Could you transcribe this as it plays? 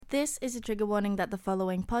This is a trigger warning that the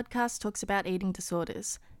following podcast talks about eating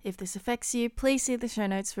disorders. If this affects you, please see the show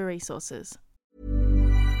notes for resources.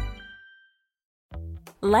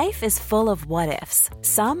 Life is full of what-ifs.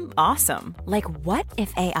 Some awesome, like what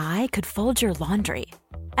if AI could fold your laundry?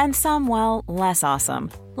 And some, well, less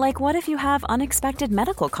awesome, like what if you have unexpected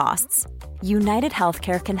medical costs? United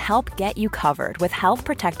Healthcare can help get you covered with Health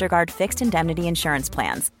Protector Guard fixed indemnity insurance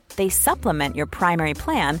plans. They supplement your primary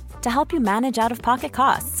plan to help you manage out-of-pocket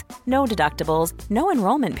costs. No deductibles, no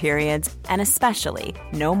enrollment periods, and especially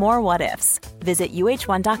no more what-ifs. Visit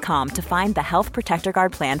uh1.com to find the Health Protector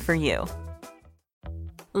Guard plan for you.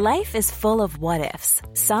 Life is full of what-ifs.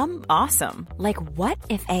 Some awesome, like what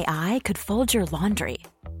if AI could fold your laundry?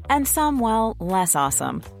 And some, well, less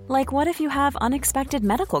awesome, like what if you have unexpected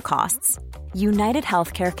medical costs? United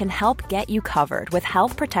Healthcare can help get you covered with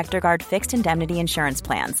Health Protector Guard fixed indemnity insurance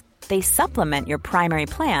plans. They supplement your primary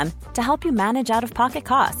plan to help you manage out-of-pocket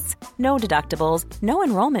costs. No deductibles, no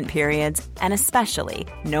enrollment periods, and especially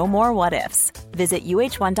no more what-ifs. Visit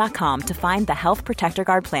uh1.com to find the Health Protector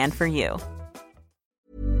Guard plan for you.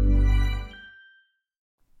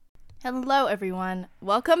 Hello everyone,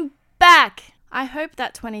 welcome back! I hope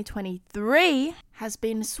that 2023 has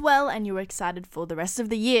been swell and you're excited for the rest of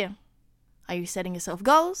the year. Are you setting yourself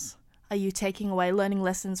goals? Are you taking away learning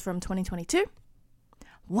lessons from 2022?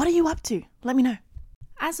 What are you up to? Let me know.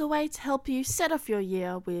 As a way to help you set off your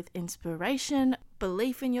year with inspiration,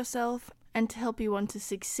 belief in yourself, and to help you want to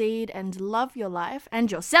succeed and love your life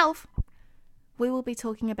and yourself, we will be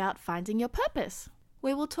talking about finding your purpose.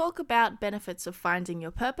 We will talk about benefits of finding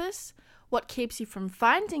your purpose, what keeps you from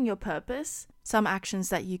finding your purpose, some actions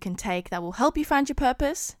that you can take that will help you find your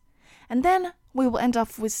purpose, and then we will end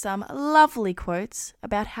off with some lovely quotes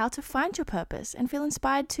about how to find your purpose and feel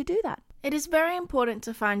inspired to do that. It is very important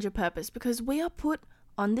to find your purpose because we are put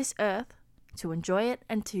on this earth to enjoy it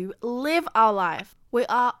and to live our life. We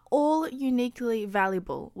are all uniquely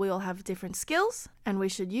valuable. We all have different skills, and we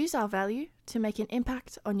should use our value to make an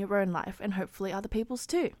impact on your own life and hopefully other people's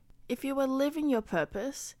too. If you are living your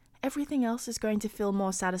purpose, everything else is going to feel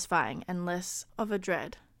more satisfying and less of a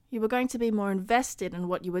dread. You are going to be more invested in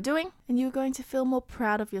what you are doing, and you are going to feel more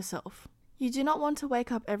proud of yourself. You do not want to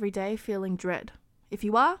wake up every day feeling dread. If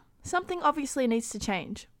you are, something obviously needs to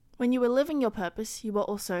change. When you are living your purpose, you are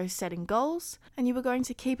also setting goals, and you are going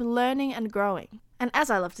to keep learning and growing. And as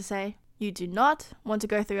I love to say, you do not want to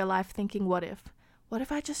go through your life thinking, what if? What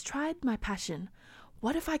if I just tried my passion?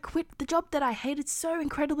 What if I quit the job that I hated so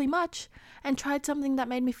incredibly much and tried something that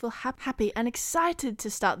made me feel happy and excited to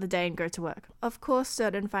start the day and go to work? Of course,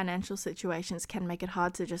 certain financial situations can make it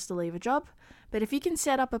hard to just leave a job, but if you can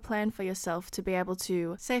set up a plan for yourself to be able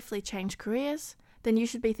to safely change careers, then you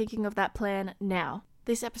should be thinking of that plan now.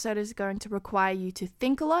 This episode is going to require you to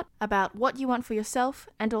think a lot about what you want for yourself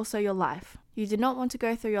and also your life. You do not want to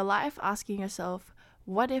go through your life asking yourself,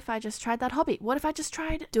 what if I just tried that hobby? What if I just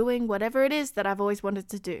tried doing whatever it is that I've always wanted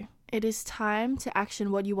to do? It is time to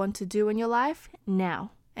action what you want to do in your life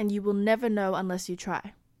now, and you will never know unless you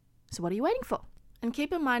try. So what are you waiting for? And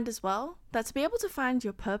keep in mind as well that to be able to find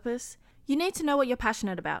your purpose, you need to know what you're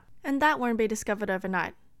passionate about, and that won't be discovered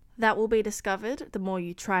overnight. That will be discovered the more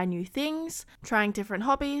you try new things, trying different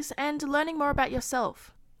hobbies, and learning more about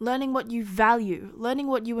yourself. Learning what you value, learning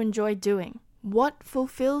what you enjoy doing. What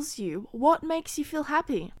fulfills you? What makes you feel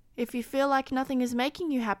happy? If you feel like nothing is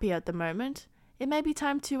making you happy at the moment, it may be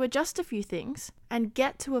time to adjust a few things and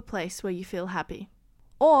get to a place where you feel happy.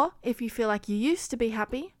 Or if you feel like you used to be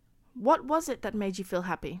happy, what was it that made you feel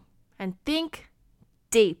happy? And think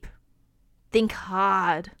deep. Think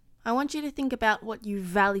hard. I want you to think about what you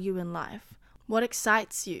value in life. What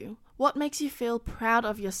excites you? What makes you feel proud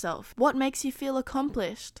of yourself? What makes you feel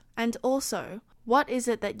accomplished? And also, what is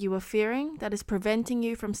it that you are fearing that is preventing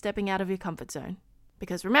you from stepping out of your comfort zone?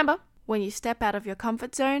 Because remember, when you step out of your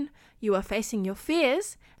comfort zone, you are facing your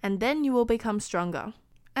fears, and then you will become stronger.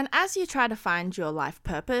 And as you try to find your life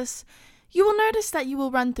purpose, you will notice that you will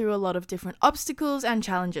run through a lot of different obstacles and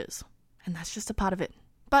challenges. And that's just a part of it.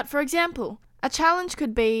 But for example, a challenge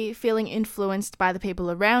could be feeling influenced by the people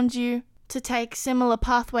around you to take similar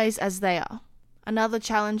pathways as they are. Another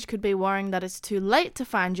challenge could be worrying that it's too late to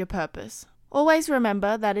find your purpose. Always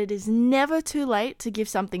remember that it is never too late to give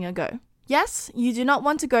something a go. Yes, you do not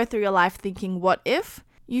want to go through your life thinking, what if?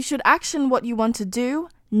 You should action what you want to do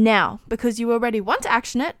now, because you already want to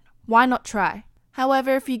action it. Why not try?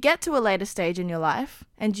 However, if you get to a later stage in your life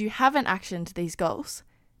and you haven't actioned these goals,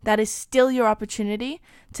 that is still your opportunity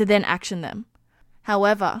to then action them.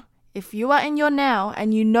 However, if you are in your now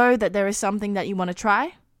and you know that there is something that you want to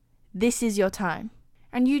try, this is your time.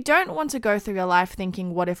 And you don't want to go through your life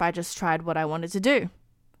thinking, what if I just tried what I wanted to do?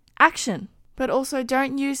 action. But also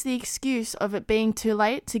don't use the excuse of it being too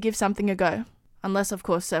late to give something a go. Unless, of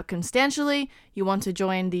course, circumstantially, you want to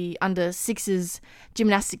join the under 6s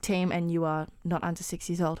gymnastic team and you are not under 6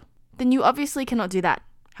 years old. Then you obviously cannot do that.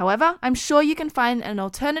 However, I'm sure you can find an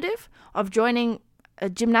alternative of joining a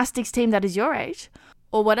gymnastics team that is your age,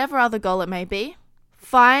 or whatever other goal it may be.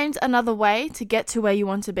 Find another way to get to where you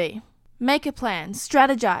want to be. Make a plan,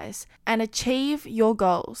 strategize, and achieve your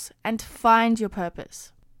goals, and find your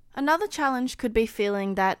purpose. Another challenge could be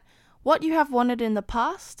feeling that what you have wanted in the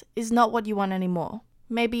past is not what you want anymore.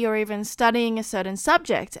 Maybe you're even studying a certain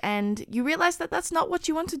subject and you realize that that's not what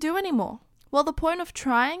you want to do anymore. Well, the point of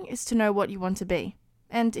trying is to know what you want to be.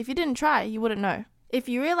 And if you didn't try, you wouldn't know. If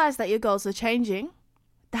you realize that your goals are changing,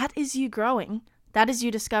 that is you growing. That is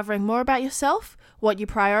you discovering more about yourself, what you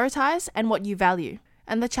prioritize, and what you value.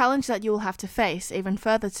 And the challenge that you will have to face, even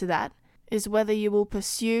further to that, is whether you will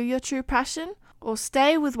pursue your true passion or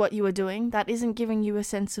stay with what you are doing that isn't giving you a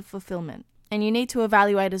sense of fulfillment. And you need to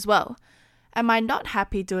evaluate as well. Am I not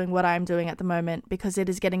happy doing what I'm doing at the moment because it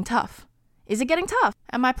is getting tough? Is it getting tough?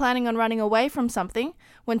 Am I planning on running away from something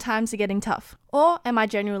when times are getting tough? Or am I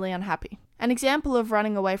genuinely unhappy? An example of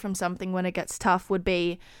running away from something when it gets tough would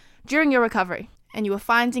be during your recovery and you are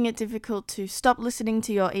finding it difficult to stop listening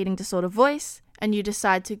to your eating disorder voice and you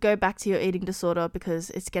decide to go back to your eating disorder because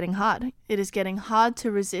it's getting hard. It is getting hard to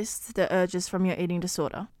resist the urges from your eating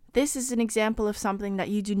disorder. This is an example of something that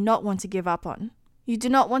you do not want to give up on. You do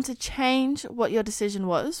not want to change what your decision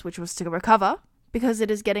was, which was to recover, because it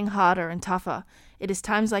is getting harder and tougher. It is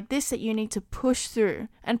times like this that you need to push through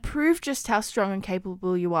and prove just how strong and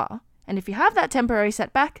capable you are. And if you have that temporary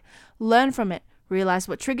setback, learn from it, realize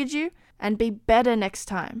what triggered you, and be better next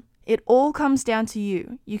time. It all comes down to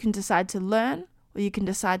you. You can decide to learn or you can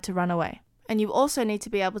decide to run away. And you also need to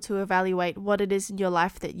be able to evaluate what it is in your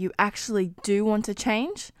life that you actually do want to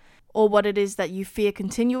change, or what it is that you fear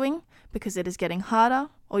continuing because it is getting harder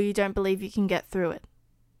or you don't believe you can get through it.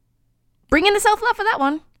 Bring in the self-love for that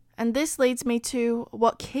one. And this leads me to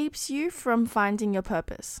what keeps you from finding your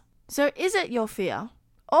purpose. So is it your fear?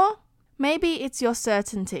 Or maybe it's your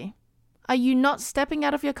certainty. Are you not stepping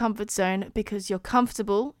out of your comfort zone because you're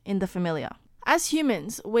comfortable in the familiar? As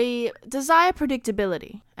humans, we desire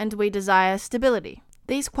predictability and we desire stability.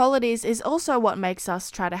 These qualities is also what makes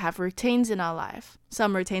us try to have routines in our life.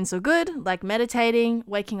 Some routines are good, like meditating,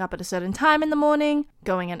 waking up at a certain time in the morning,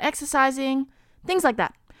 going and exercising, things like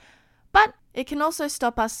that. But it can also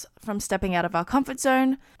stop us from stepping out of our comfort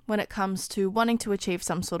zone when it comes to wanting to achieve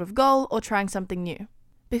some sort of goal or trying something new.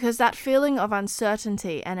 Because that feeling of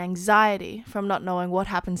uncertainty and anxiety from not knowing what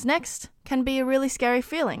happens next can be a really scary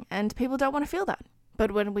feeling, and people don't want to feel that.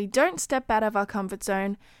 But when we don't step out of our comfort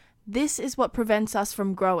zone, this is what prevents us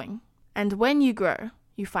from growing. And when you grow,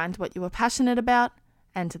 you find what you are passionate about,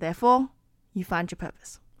 and therefore, you find your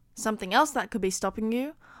purpose. Something else that could be stopping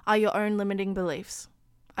you are your own limiting beliefs.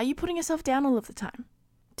 Are you putting yourself down all of the time?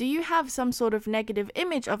 Do you have some sort of negative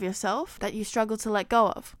image of yourself that you struggle to let go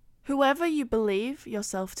of? Whoever you believe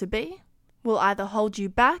yourself to be will either hold you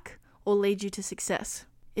back or lead you to success.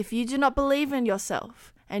 If you do not believe in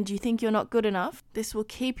yourself and you think you're not good enough, this will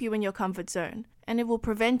keep you in your comfort zone and it will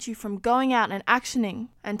prevent you from going out and actioning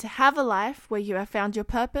and to have a life where you have found your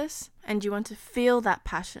purpose and you want to feel that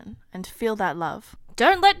passion and feel that love.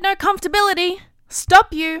 Don't let no comfortability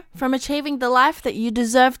stop you from achieving the life that you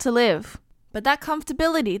deserve to live. But that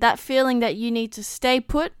comfortability, that feeling that you need to stay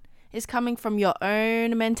put, is coming from your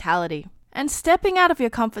own mentality. And stepping out of your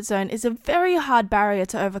comfort zone is a very hard barrier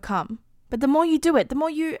to overcome. But the more you do it, the more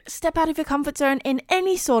you step out of your comfort zone in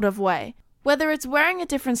any sort of way. Whether it's wearing a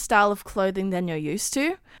different style of clothing than you're used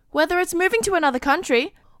to, whether it's moving to another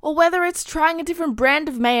country, or whether it's trying a different brand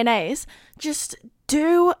of mayonnaise, just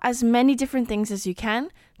do as many different things as you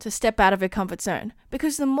can to step out of your comfort zone.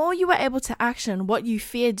 Because the more you are able to action what you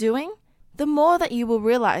fear doing, the more that you will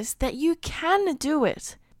realize that you can do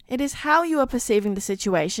it. It is how you are perceiving the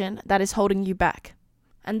situation that is holding you back.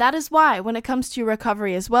 And that is why, when it comes to your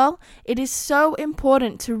recovery as well, it is so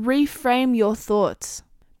important to reframe your thoughts.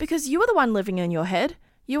 Because you are the one living in your head.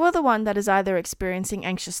 You are the one that is either experiencing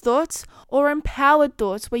anxious thoughts or empowered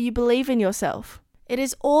thoughts where you believe in yourself. It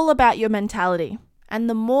is all about your mentality. And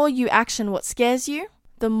the more you action what scares you,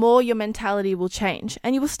 the more your mentality will change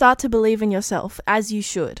and you will start to believe in yourself as you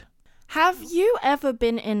should. Have you ever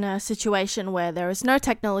been in a situation where there is no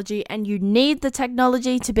technology and you need the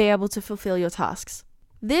technology to be able to fulfill your tasks?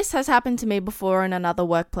 This has happened to me before in another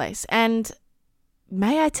workplace, and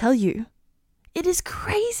may I tell you, it is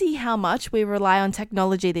crazy how much we rely on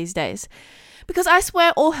technology these days. Because I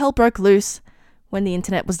swear all hell broke loose when the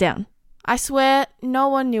internet was down. I swear, no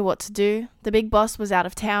one knew what to do. The big boss was out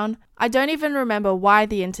of town. I don't even remember why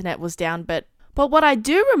the internet was down, but what I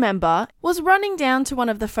do remember was running down to one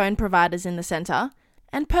of the phone providers in the center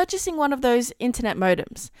and purchasing one of those internet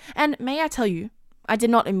modems. And may I tell you, I did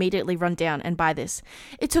not immediately run down and buy this.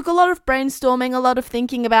 It took a lot of brainstorming, a lot of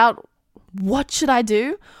thinking about what should I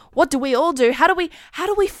do? What do we all do? How do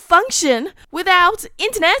we function without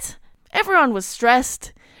internet? Everyone was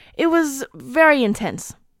stressed. It was very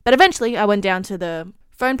intense. But eventually I went down to the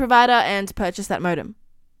phone provider and purchased that modem.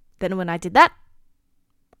 Then when I did that,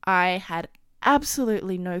 I had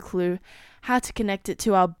absolutely no clue how to connect it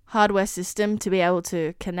to our hardware system to be able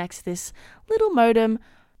to connect this little modem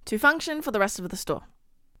to function for the rest of the store.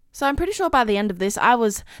 So I'm pretty sure by the end of this,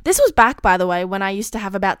 this was back, by the way, when I used to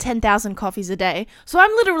have about 10,000 coffees a day. So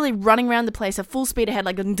I'm literally running around the place at full speed ahead,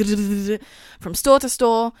 like from store to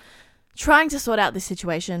store, trying to sort out this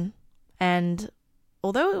situation. And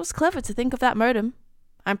although it was clever to think of that modem,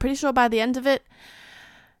 I'm pretty sure by the end of it,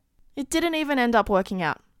 it didn't even end up working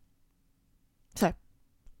out. So,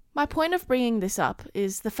 my point of bringing this up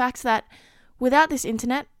is the fact that without this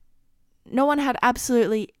internet, no one had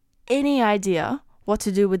absolutely any idea what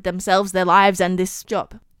to do with themselves, their lives, and this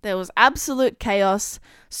job. There was absolute chaos,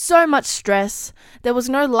 so much stress. There was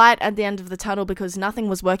no light at the end of the tunnel because nothing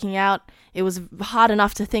was working out. It was hard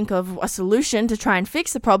enough to think of a solution to try and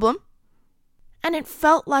fix the problem. And it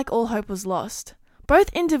felt like all hope was lost, both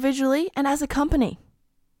individually and as a company.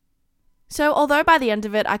 So although by the end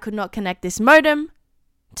of it I could not connect this modem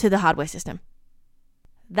to the hardware system,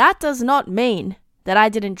 that does not mean that I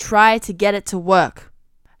didn't try to get it to work.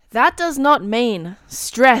 That does not mean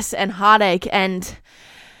stress and heartache and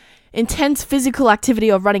intense physical activity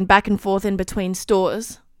of running back and forth in between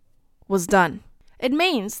stores was done. It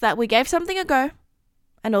means that we gave something a go,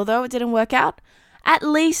 and although it didn't work out, at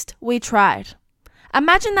least we tried.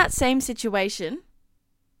 Imagine that same situation,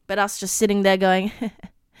 but us just sitting there going,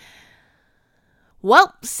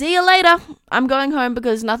 well, see you later. I'm going home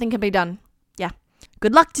because nothing can be done. Yeah,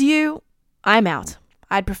 good luck to you. I'm out.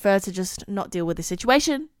 I'd prefer to just not deal with the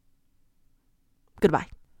situation. Goodbye.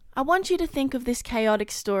 I want you to think of this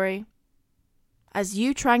chaotic story as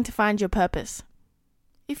you trying to find your purpose.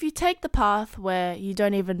 If you take the path where you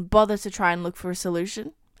don't even bother to try and look for a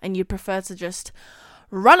solution, and you prefer to just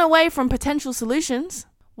run away from potential solutions,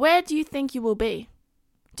 where do you think you will be?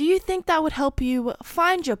 Do you think that would help you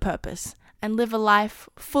find your purpose and live a life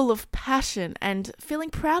full of passion and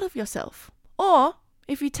feeling proud of yourself? Or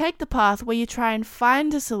if you take the path where you try and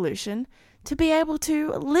find a solution to be able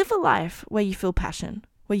to live a life where you feel passion,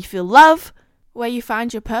 where you feel love, where you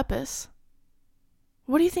find your purpose,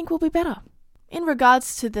 what do you think will be better? In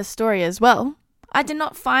regards to the story as well, I did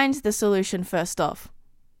not find the solution first off,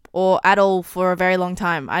 or at all for a very long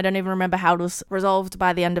time. I don't even remember how it was resolved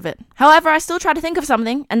by the end of it. However, I still try to think of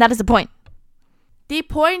something, and that is the point. The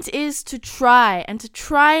point is to try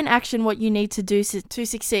and action what you need to do to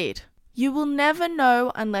succeed. You will never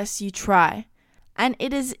know unless you try. And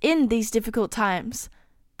it is in these difficult times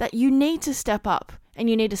that you need to step up and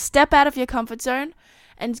you need to step out of your comfort zone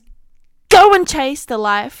and go and chase the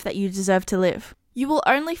life that you deserve to live. You will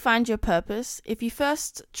only find your purpose if you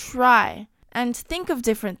first try and think of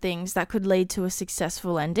different things that could lead to a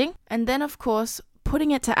successful ending, and then, of course,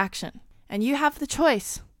 putting it to action. And you have the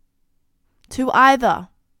choice to either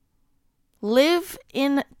live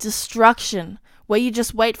in destruction, where you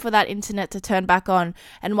just wait for that internet to turn back on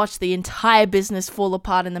and watch the entire business fall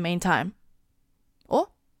apart in the meantime. Or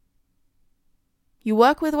you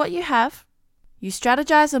work with what you have, you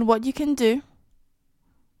strategize on what you can do,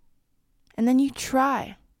 and then you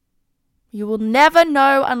try. You will never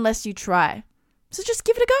know unless you try. So just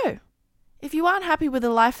give it a go. If you aren't happy with the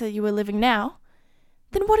life that you are living now,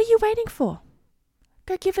 then what are you waiting for?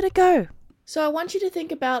 Go give it a go. So I want you to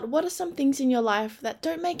think about what are some things in your life that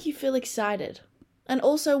don't make you feel excited? And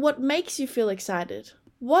also, what makes you feel excited?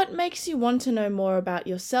 What makes you want to know more about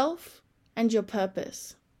yourself and your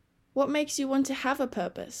purpose? What makes you want to have a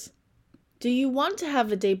purpose? Do you want to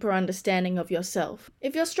have a deeper understanding of yourself?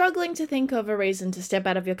 If you're struggling to think of a reason to step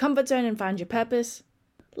out of your comfort zone and find your purpose,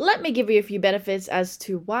 let me give you a few benefits as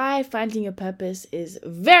to why finding your purpose is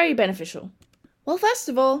very beneficial. Well, first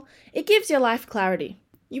of all, it gives your life clarity.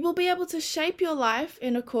 You will be able to shape your life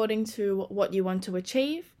in according to what you want to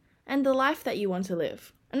achieve and the life that you want to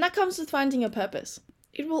live. And that comes with finding your purpose.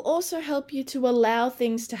 It will also help you to allow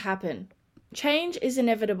things to happen. Change is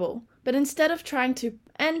inevitable, but instead of trying to,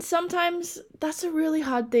 and sometimes that's a really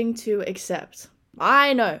hard thing to accept.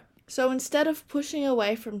 I know. So instead of pushing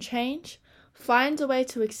away from change, find a way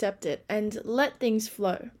to accept it and let things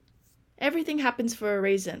flow. Everything happens for a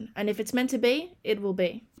reason, and if it's meant to be, it will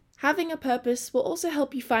be. Having a purpose will also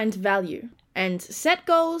help you find value and set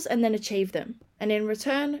goals and then achieve them. And in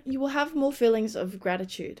return, you will have more feelings of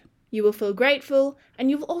gratitude. You will feel grateful,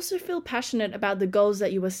 and you will also feel passionate about the goals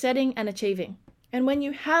that you are setting and achieving. And when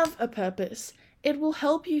you have a purpose, it will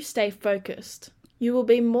help you stay focused. You will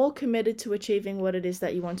be more committed to achieving what it is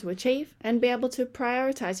that you want to achieve and be able to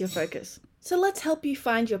prioritize your focus. So let's help you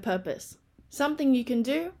find your purpose. Something you can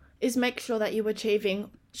do is make sure that you're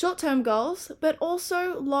achieving short-term goals, but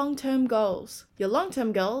also long-term goals. Your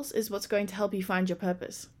long-term goals is what's going to help you find your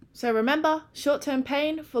purpose. So remember, short-term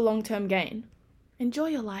pain for long-term gain. Enjoy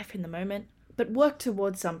your life in the moment, but work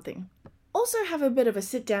towards something. Also have a bit of a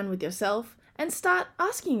sit down with yourself and start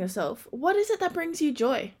asking yourself, what is it that brings you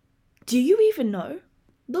joy? Do you even know?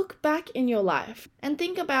 Look back in your life and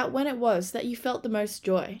think about when it was that you felt the most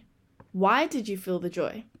joy. Why did you feel the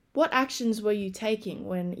joy? What actions were you taking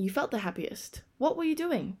when you felt the happiest? What were you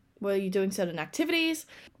doing? Were you doing certain activities?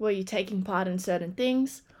 Were you taking part in certain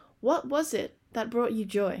things? What was it that brought you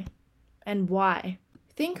joy? And why?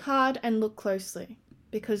 Think hard and look closely,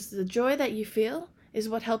 because the joy that you feel is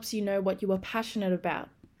what helps you know what you are passionate about.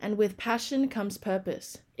 And with passion comes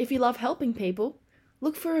purpose. If you love helping people,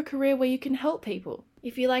 look for a career where you can help people.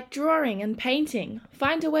 If you like drawing and painting,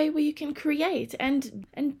 find a way where you can create and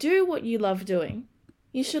do what you love doing.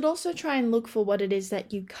 You should also try and look for what it is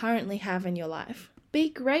that you currently have in your life. Be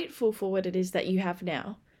grateful for what it is that you have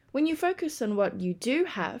now. When you focus on what you do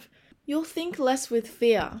have, you'll think less with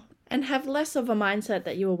fear and have less of a mindset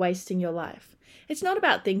that you are wasting your life. It's not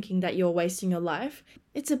about thinking that you're wasting your life.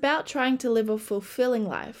 It's about trying to live a fulfilling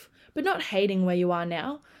life, but not hating where you are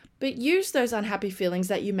now. But use those unhappy feelings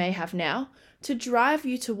that you may have now to drive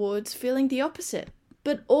you towards feeling the opposite.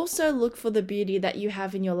 But also look for the beauty that you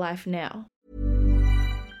have in your life now.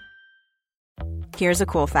 Here's a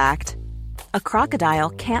cool fact. A crocodile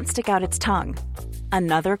can't stick out its tongue.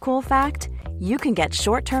 Another cool fact, you can get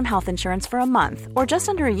short-term health insurance for a month or just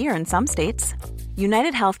under a year in some states.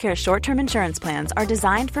 United Healthcare short-term insurance plans are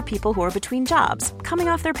designed for people who are between jobs, coming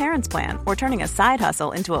off their parents' plan, or turning a side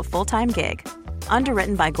hustle into a full-time gig.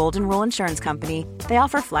 Underwritten by Golden Rule Insurance Company, they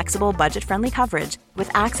offer flexible, budget-friendly coverage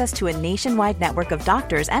with access to a nationwide network of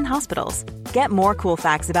doctors and hospitals. Get more cool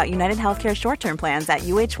facts about United Healthcare short-term plans at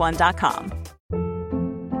uh1.com.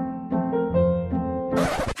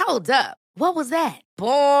 Hold up. What was that?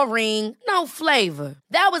 Boring. No flavor.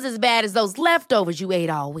 That was as bad as those leftovers you ate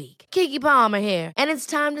all week. Keke Palmer here. And it's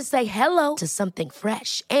time to say hello to something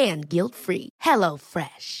fresh and guilt-free. Hello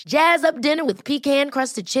Fresh. Jazz up dinner with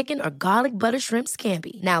pecan-crusted chicken or garlic butter shrimp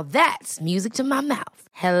scampi. Now that's music to my mouth.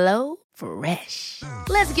 Hello Fresh.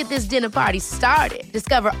 Let's get this dinner party started.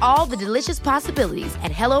 Discover all the delicious possibilities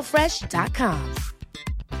at HelloFresh.com.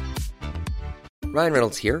 Ryan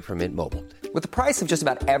Reynolds here from Mint Mobile. With the price of just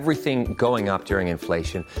about everything going up during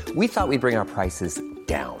inflation, we thought we'd bring our prices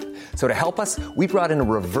down. So to help us, we brought in a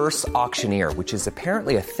reverse auctioneer, which is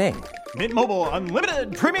apparently a thing. Mint Mobile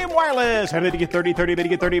Unlimited Premium Wireless. How to get 30, 30, bit to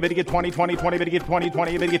get 30, bit to get 20, 20, 20, bit to get 20,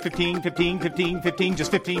 20, bit to get 15, 15, 15, 15,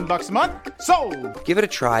 just $15 a month? Sold! Give it a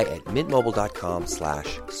try at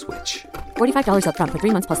mintmobile.com/switch. $45 up front for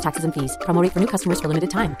 3 months plus taxes and fees. Promo rate for new customers for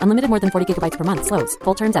limited time. Unlimited more than 40 gigabytes per month. Slows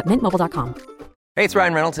full terms at mintmobile.com. Hey, it's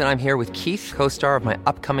Ryan Reynolds, and I'm here with Keith, co-star of my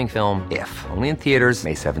upcoming film, If, only in theaters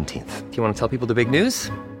May 17th. Do you want to tell people the big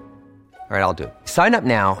news? All right, I'll do it. Sign up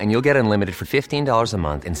now and you'll get unlimited for $15 a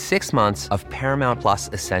month and 6 months of Paramount Plus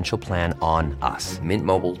Essential Plan on us.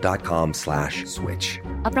 mintmobile.com/switch.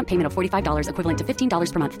 Upfront payment of $45 equivalent to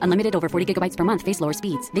 $15 per month. Unlimited over 40 gigabytes per month. Face lower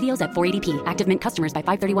speeds. Videos at 480p. Active Mint customers by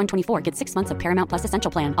 531.24 get 6 months of Paramount Plus Essential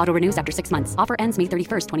Plan. Auto renews after 6 months. Offer ends May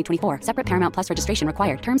 31st, 2024. Separate Paramount Plus registration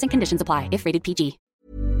required. Terms and conditions apply if rated PG.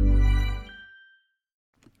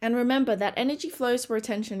 And remember that energy flows where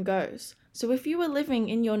attention goes. So if you were living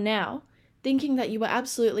in your now, thinking that you were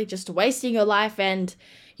absolutely just wasting your life and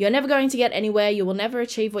you're never going to get anywhere, you will never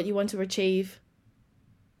achieve what you want to achieve,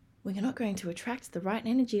 well, you're not going to attract the right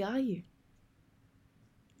energy, are you?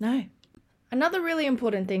 No. Another really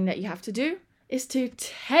important thing that you have to do is to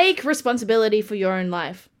take responsibility for your own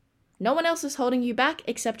life. No one else is holding you back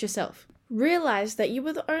except yourself. Realize that you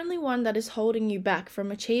are the only one that is holding you back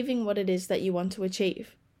from achieving what it is that you want to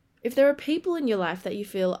achieve. If there are people in your life that you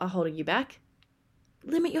feel are holding you back,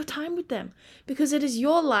 limit your time with them, because it is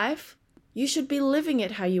your life. You should be living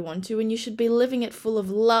it how you want to, and you should be living it full of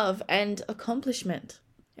love and accomplishment.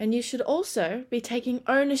 And you should also be taking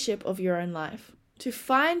ownership of your own life. To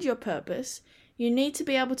find your purpose, you need to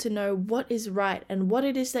be able to know what is right and what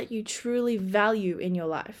it is that you truly value in your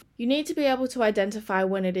life. You need to be able to identify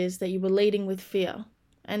when it is that you were leading with fear.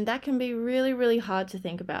 And that can be really, really hard to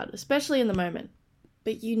think about, especially in the moment.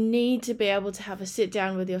 But you need to be able to have a sit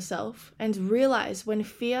down with yourself and realize when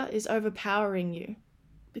fear is overpowering you,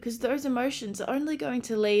 because those emotions are only going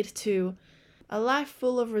to lead to a life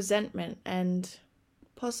full of resentment and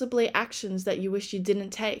possibly actions that you wish you didn't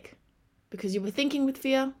take because you were thinking with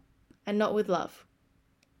fear and not with love.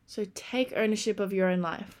 So take ownership of your own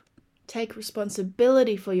life. Take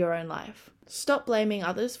responsibility for your own life. Stop blaming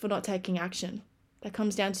others for not taking action. That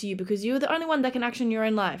comes down to you because you're the only one that can action your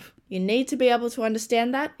own life. You need to be able to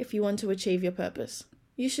understand that if you want to achieve your purpose.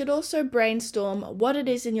 You should also brainstorm what it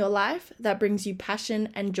is in your life that brings you passion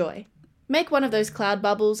and joy. Make one of those cloud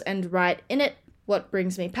bubbles and write in it what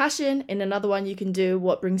brings me passion. In another one you can do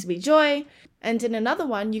what brings me joy. And in another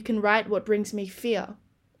one you can write what brings me fear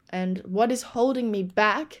and what is holding me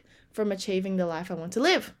back from achieving the life I want to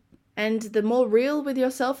live. And the more real with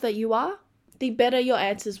yourself that you are, the better your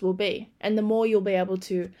answers will be, and the more you'll be able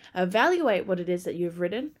to evaluate what it is that you've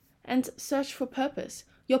written and search for purpose.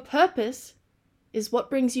 Your purpose is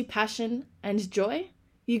what brings you passion and joy.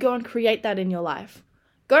 You go and create that in your life.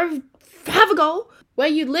 Go have a goal where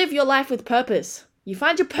you live your life with purpose. You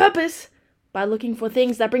find your purpose by looking for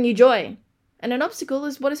things that bring you joy. And an obstacle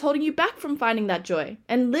is what is holding you back from finding that joy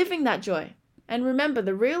and living that joy. And remember,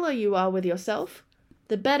 the realer you are with yourself,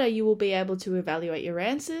 the better you will be able to evaluate your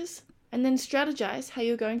answers and then strategize how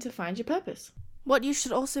you're going to find your purpose. What you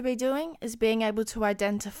should also be doing is being able to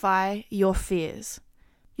identify your fears.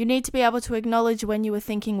 You need to be able to acknowledge when you were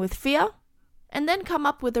thinking with fear and then come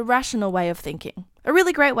up with a rational way of thinking. A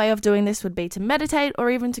really great way of doing this would be to meditate or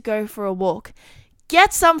even to go for a walk.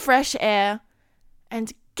 Get some fresh air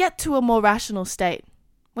and get to a more rational state.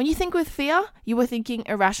 When you think with fear, you were thinking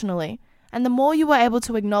irrationally. And the more you were able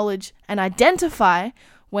to acknowledge and identify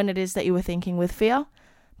when it is that you were thinking with fear,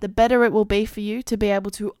 the better it will be for you to be able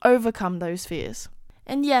to overcome those fears.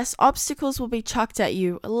 And yes, obstacles will be chucked at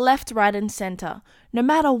you left, right, and center. No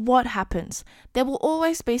matter what happens, there will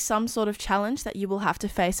always be some sort of challenge that you will have to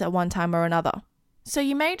face at one time or another. So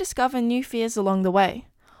you may discover new fears along the way,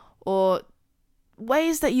 or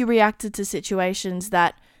ways that you reacted to situations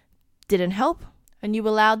that didn't help, and you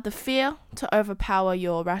allowed the fear to overpower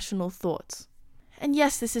your rational thoughts. And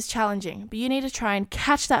yes, this is challenging, but you need to try and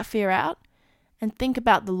catch that fear out and think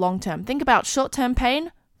about the long term. Think about short-term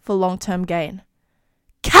pain for long-term gain.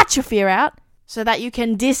 Catch your fear out so that you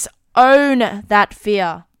can disown that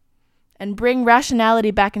fear and bring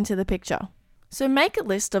rationality back into the picture. So make a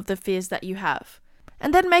list of the fears that you have,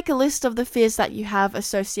 and then make a list of the fears that you have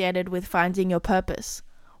associated with finding your purpose.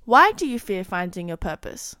 Why do you fear finding your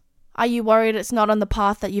purpose? Are you worried it's not on the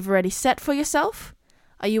path that you've already set for yourself?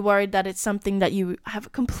 Are you worried that it's something that you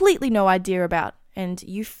have completely no idea about and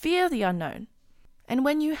you fear the unknown? And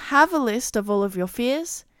when you have a list of all of your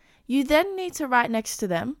fears, you then need to write next to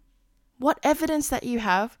them what evidence that you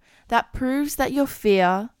have that proves that your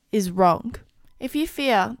fear is wrong. If you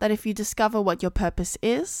fear that if you discover what your purpose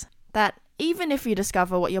is, that even if you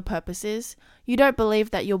discover what your purpose is, you don't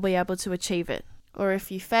believe that you'll be able to achieve it. Or if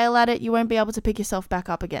you fail at it, you won't be able to pick yourself back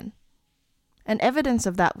up again. And evidence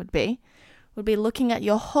of that would be looking at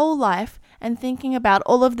your whole life and thinking about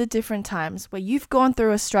all of the different times where you've gone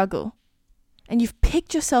through a struggle and you've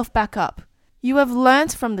picked yourself back up. You have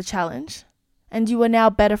learned from the challenge and you are now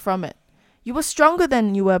better from it. You are stronger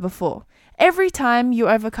than you were before. Every time you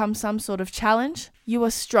overcome some sort of challenge, you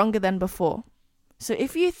are stronger than before. So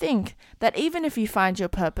if you think that even if you find your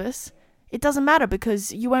purpose, it doesn't matter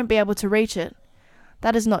because you won't be able to reach it,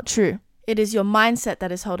 that is not true. It is your mindset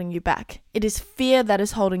that is holding you back. It is fear that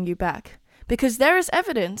is holding you back. Because there is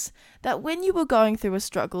evidence that when you were going through a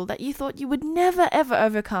struggle that you thought you would never ever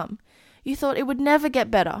overcome, you thought it would never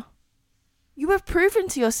get better, you have proven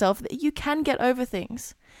to yourself that you can get over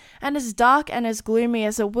things. And as dark and as gloomy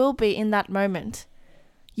as it will be in that moment,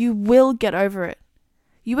 you will get over it.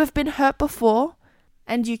 You have been hurt before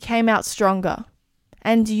and you came out stronger.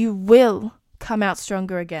 And you will come out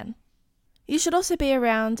stronger again. You should also be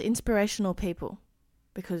around inspirational people.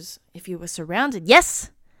 Because if you were surrounded,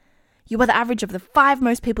 yes, you are the average of the 5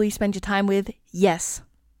 most people you spend your time with, yes.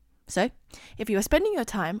 So, if you are spending your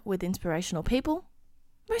time with inspirational people,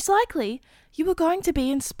 most likely you are going to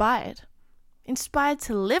be inspired. Inspired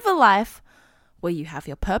to live a life where you have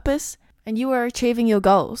your purpose and you are achieving your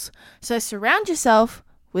goals. So surround yourself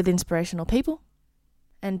with inspirational people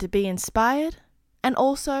and to be inspired and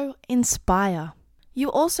also inspire. You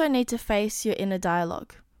also need to face your inner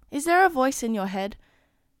dialogue. Is there a voice in your head?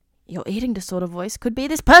 Your eating disorder voice could be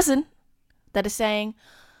this person that is saying,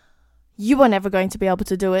 you are never going to be able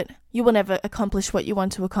to do it. You will never accomplish what you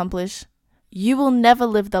want to accomplish. You will never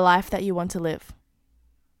live the life that you want to live.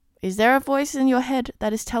 Is there a voice in your head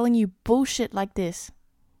that is telling you bullshit like this?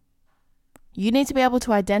 You need to be able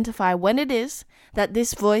to identify when it is that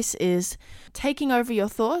this voice is taking over your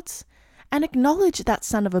thoughts and acknowledge that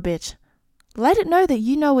son of a bitch. Let it know that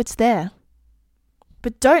you know it's there.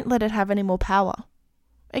 But don't let it have any more power.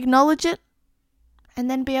 Acknowledge it and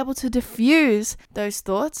then be able to diffuse those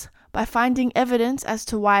thoughts by finding evidence as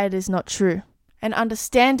to why it is not true and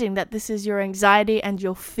understanding that this is your anxiety and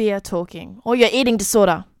your fear talking or your eating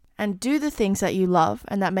disorder. And do the things that you love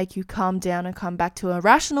and that make you calm down and come back to a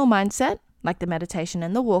rational mindset, like the meditation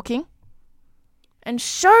and the walking, and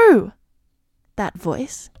show that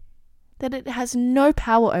voice that it has no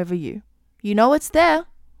power over you. You know it's there,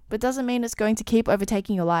 but doesn't mean it's going to keep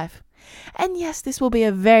overtaking your life. And yes, this will be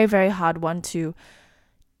a very, very hard one to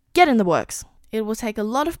get in the works. It will take a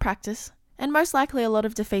lot of practice and most likely a lot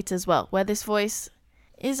of defeats as well, where this voice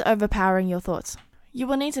is overpowering your thoughts. You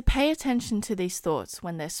will need to pay attention to these thoughts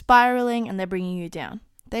when they're spiraling and they're bringing you down.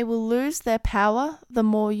 They will lose their power the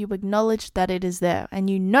more you acknowledge that it is there and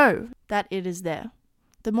you know that it is there.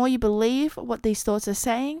 The more you believe what these thoughts are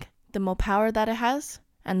saying, the more power that it has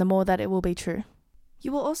and the more that it will be true.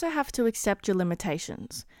 You will also have to accept your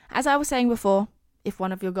limitations. As I was saying before, if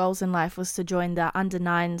one of your goals in life was to join the under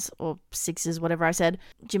 9s or 6s, whatever I said,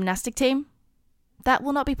 gymnastic team, that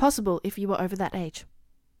will not be possible if you were over that age.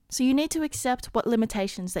 So you need to accept what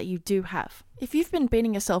limitations that you do have. If you've been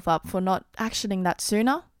beating yourself up for not actioning that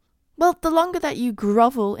sooner, well, the longer that you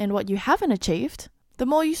grovel in what you haven't achieved, the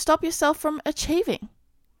more you stop yourself from achieving.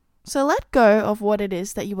 So let go of what it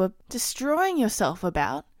is that you were destroying yourself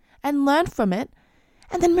about and learn from it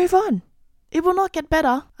and then move on. It will not get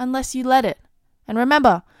better unless you let it. And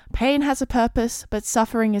remember, pain has a purpose, but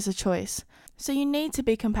suffering is a choice. So you need to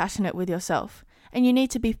be compassionate with yourself. And you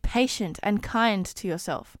need to be patient and kind to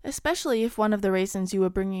yourself, especially if one of the reasons you are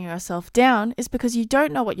bringing yourself down is because you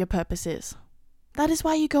don't know what your purpose is. That is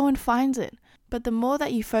why you go and find it. But the more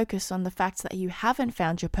that you focus on the fact that you haven't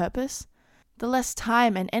found your purpose, the less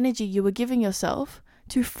time and energy you are giving yourself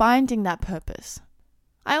to finding that purpose.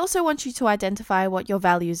 I also want you to identify what your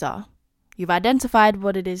values are. You've identified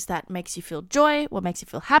what it is that makes you feel joy, what makes you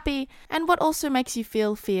feel happy, and what also makes you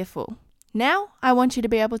feel fearful. Now, I want you to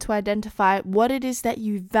be able to identify what it is that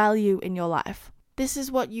you value in your life. This is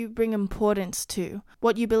what you bring importance to,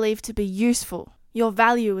 what you believe to be useful. Your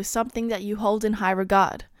value is something that you hold in high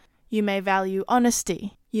regard. You may value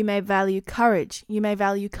honesty. You may value courage. You may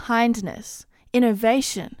value kindness,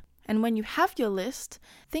 innovation. And when you have your list,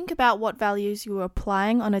 think about what values you are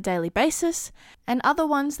applying on a daily basis and other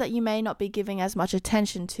ones that you may not be giving as much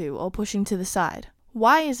attention to or pushing to the side.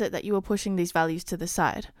 Why is it that you are pushing these values to the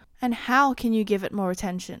side? And how can you give it more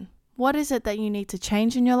attention? What is it that you need to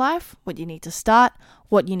change in your life? What you need to start?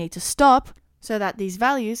 What you need to stop? So that these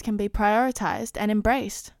values can be prioritized and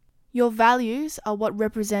embraced. Your values are what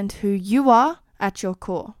represent who you are at your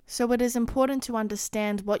core. So it is important to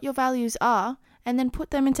understand what your values are and then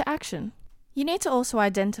put them into action. You need to also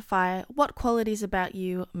identify what qualities about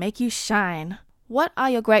you make you shine. What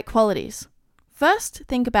are your great qualities? First,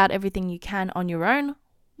 think about everything you can on your own.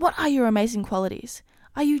 What are your amazing qualities?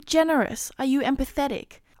 Are you generous? Are you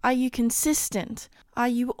empathetic? Are you consistent? Are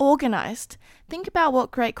you organized? Think about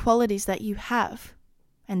what great qualities that you have.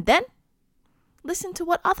 And then, listen to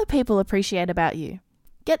what other people appreciate about you.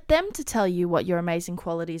 Get them to tell you what your amazing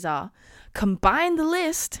qualities are. Combine the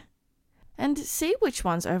list and see which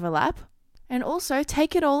ones overlap. And also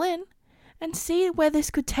take it all in and see where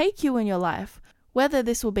this could take you in your life. Whether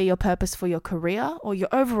this will be your purpose for your career or your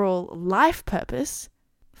overall life purpose.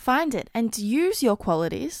 Find it and use your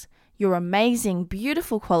qualities, your amazing,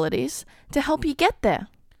 beautiful qualities, to help you get there.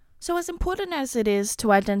 So as important as it is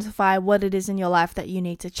to identify what it is in your life that you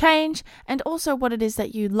need to change, and also what it is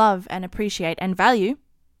that you love and appreciate and value,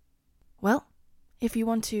 well, if you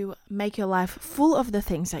want to make your life full of the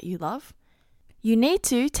things that you love, you need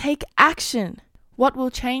to take action. What will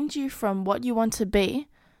change you from what you want to be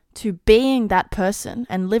to being that person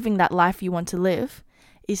and living that life you want to live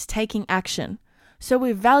is taking action. So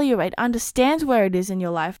evaluate, understand where it is in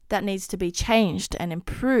your life that needs to be changed and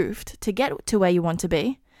improved to get to where you want to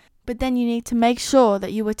be. But then you need to make sure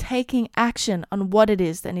that you are taking action on what it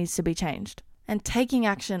is that needs to be changed and taking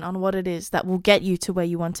action on what it is that will get you to where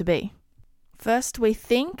you want to be. First we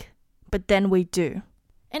think, but then we do.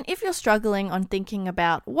 And if you're struggling on thinking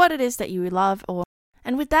about what it is that you love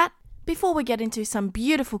and with that, before we get into some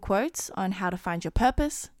beautiful quotes on how to find your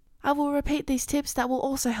purpose, I will repeat these tips that will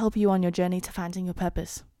also help you on your journey to finding your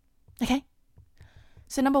purpose. Okay?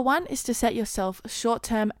 So number 1 is to set yourself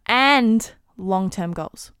short-term and long-term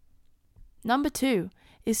goals. Number 2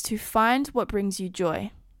 is to find what brings you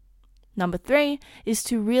joy. Number 3 is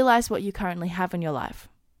to realize what you currently have in your life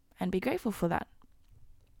and be grateful for that.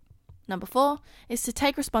 Number 4 is to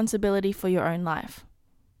take responsibility for your own life.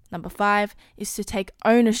 Number 5 is to take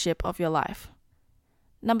ownership of your life.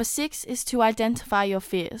 Number 6 is to identify your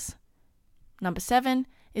fears. Number 7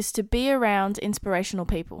 is to be around inspirational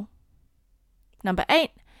people. Number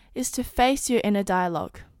 8 is to face your inner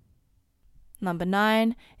dialogue. Number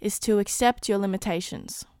 9 is to accept your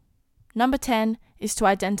limitations. Number 10 is to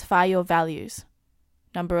identify your values.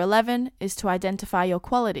 Number 11 is to identify your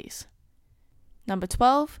qualities. Number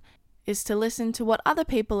 12 is to listen to what other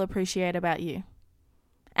people appreciate about you.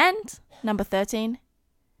 And number 13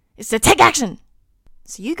 is to take action.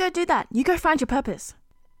 So you go do that. You go find your purpose.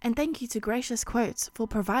 And thank you to Gracious Quotes for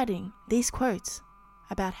providing these quotes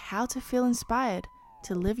about how to feel inspired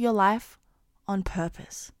to live your life on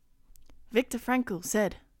purpose. Viktor Frankl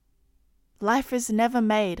said, "Life is never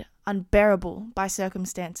made unbearable by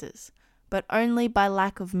circumstances, but only by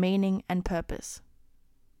lack of meaning and purpose."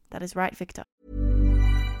 That is right, Victor.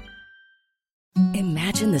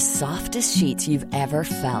 Imagine the softest sheets you've ever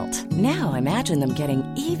felt. Now imagine them getting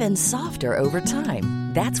even softer over time.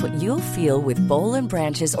 That's what you'll feel with Boll &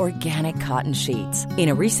 Branch's organic cotton sheets. In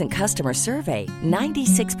a recent customer survey,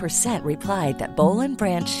 96% replied that Boll &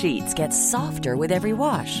 Branch sheets get softer with every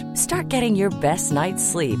wash. Start getting your best night's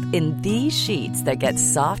sleep in these sheets that get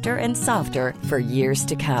softer and softer for years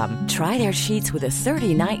to come. Try their sheets with a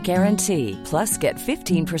 30-night guarantee. Plus, get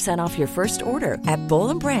 15% off your first order at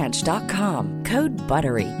bollandbranch.com. Code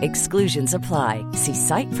BUTTERY. Exclusions apply. See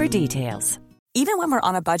site for details. Even when we're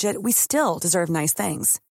on a budget, we still deserve nice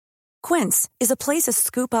things. Quince is a place to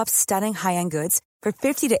scoop up stunning high-end goods for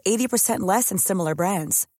 50 to 80% less than similar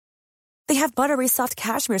brands. They have buttery soft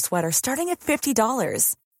cashmere sweaters starting at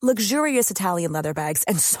 $50, luxurious Italian leather bags,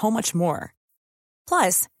 and so much more.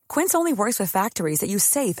 Plus, Quince only works with factories that use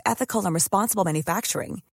safe, ethical, and responsible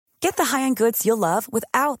manufacturing. Get the high-end goods you'll love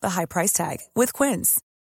without the high price tag with Quince.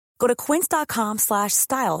 Go to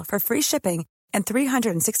quince.com/style for free shipping and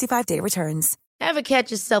 365-day returns. Ever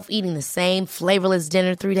catch yourself eating the same flavorless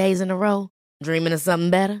dinner 3 days in a row? Dreaming of something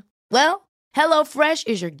better? Well, HelloFresh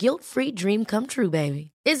is your guilt-free dream come true,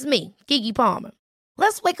 baby. It's me, Keke Palmer.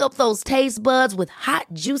 Let's wake up those taste buds with hot,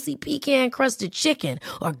 juicy pecan-crusted chicken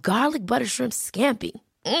or garlic butter shrimp scampi.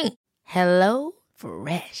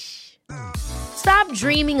 HelloFresh. Stop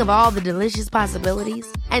dreaming of all the delicious possibilities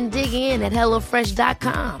and dig in at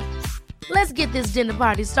HelloFresh.com. Let's get this dinner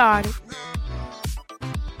party started.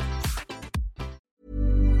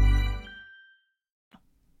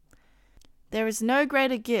 There is no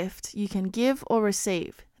greater gift you can give or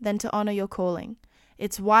receive than to honor your calling.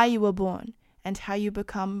 It's why you were born and how you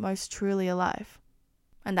become most truly alive.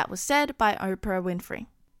 And that was said by Oprah Winfrey.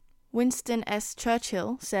 Winston S.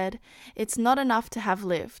 Churchill said, "It's not enough to have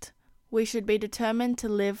lived. We should be determined to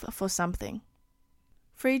live for something."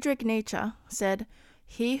 Friedrich Nietzsche said,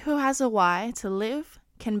 "He who has a why to live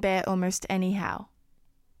can bear almost any how."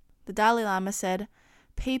 The Dalai Lama said,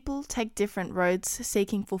 "People take different roads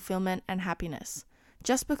seeking fulfillment and happiness.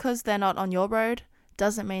 Just because they're not on your road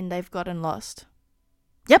doesn't mean they've gotten lost."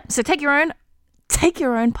 Yep, so take your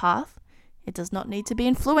own path. It does not need to be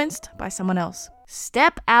influenced by someone else.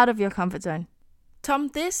 Step out of your comfort zone. Tom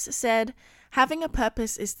Thiss said, "Having a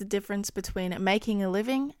purpose is the difference between making a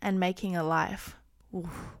living and making a life."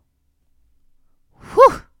 Oof.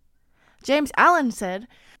 Whew. James Allen said,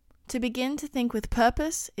 "To begin to think with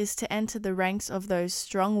purpose is to enter the ranks of those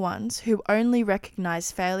strong ones who only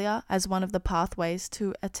recognize failure as one of the pathways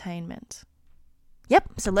to attainment."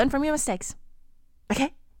 Yep, so learn from your mistakes.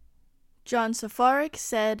 Okay? John Soforic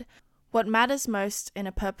said, "What matters most in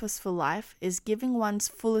a purposeful life is giving one's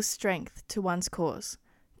fullest strength to one's cause.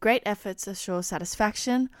 Great efforts assure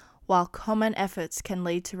satisfaction, while common efforts can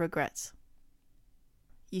lead to regrets."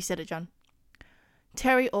 You said it, John.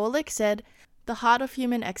 Terry Orlick said, "The heart of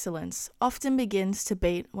human excellence often begins to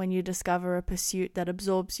beat when you discover a pursuit that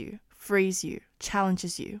absorbs you, frees you,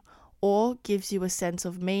 challenges you, or gives you a sense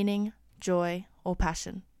of meaning, joy, or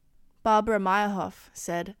passion." Barbara Meyerhoff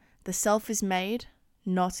said, "The self is made,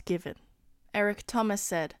 not given." Eric Thomas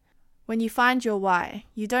said, "When you find your why,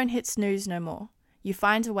 you don't hit snooze no more. You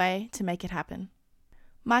find a way to make it happen."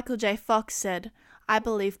 Michael J. Fox said, I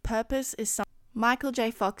believe purpose is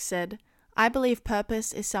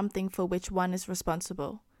something for which one is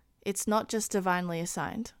responsible. It's not just divinely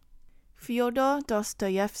assigned." Fyodor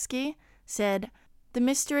Dostoevsky said, "The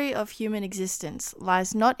mystery of human existence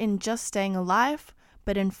lies not in just staying alive,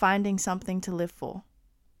 but in finding something to live for."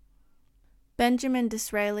 Benjamin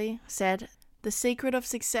Disraeli said, "The secret of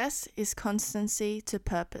success is constancy to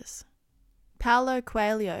purpose." Paulo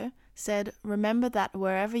Coelho said, "Remember that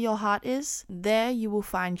wherever your heart is, there you will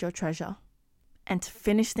find your treasure." And to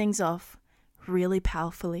finish things off really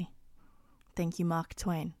powerfully, Thank you, Mark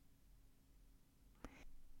Twain.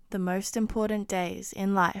 The most important days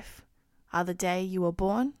in life are the day you were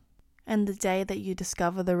born and the day that you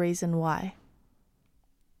discover the reason why.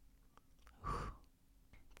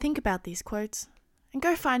 Think about these quotes and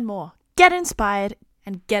go find more. Get inspired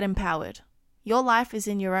and get empowered. Your life is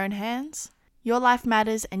in your own hands. Your life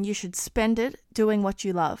matters and you should spend it doing what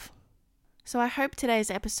you love. So I hope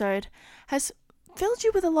today's episode has filled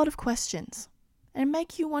you with a lot of questions and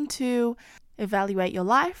make you want to evaluate your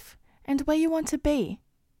life and where you want to be,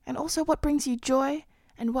 and also what brings you joy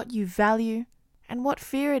and what you value and what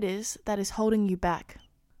fear it is that is holding you back.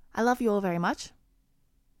 I love you all very much.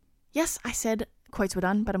 Yes, I said quotes were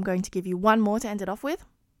done, but I'm going to give you one more to end it off with.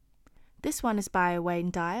 This one is by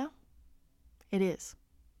Wayne Dyer. It is.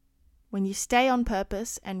 When you stay on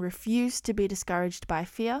purpose and refuse to be discouraged by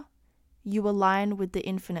fear, you align with the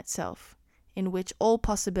infinite self, in which all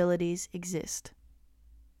possibilities exist.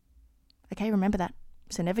 Okay, remember that.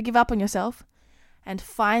 So never give up on yourself and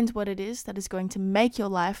find what it is that is going to make your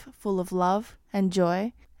life full of love and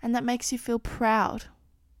joy and that makes you feel proud.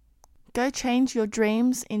 Go change your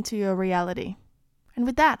dreams into your reality. And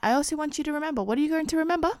with that, I also want you to remember, what are you going to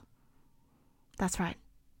remember? That's right.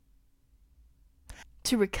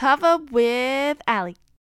 To recover with Ali.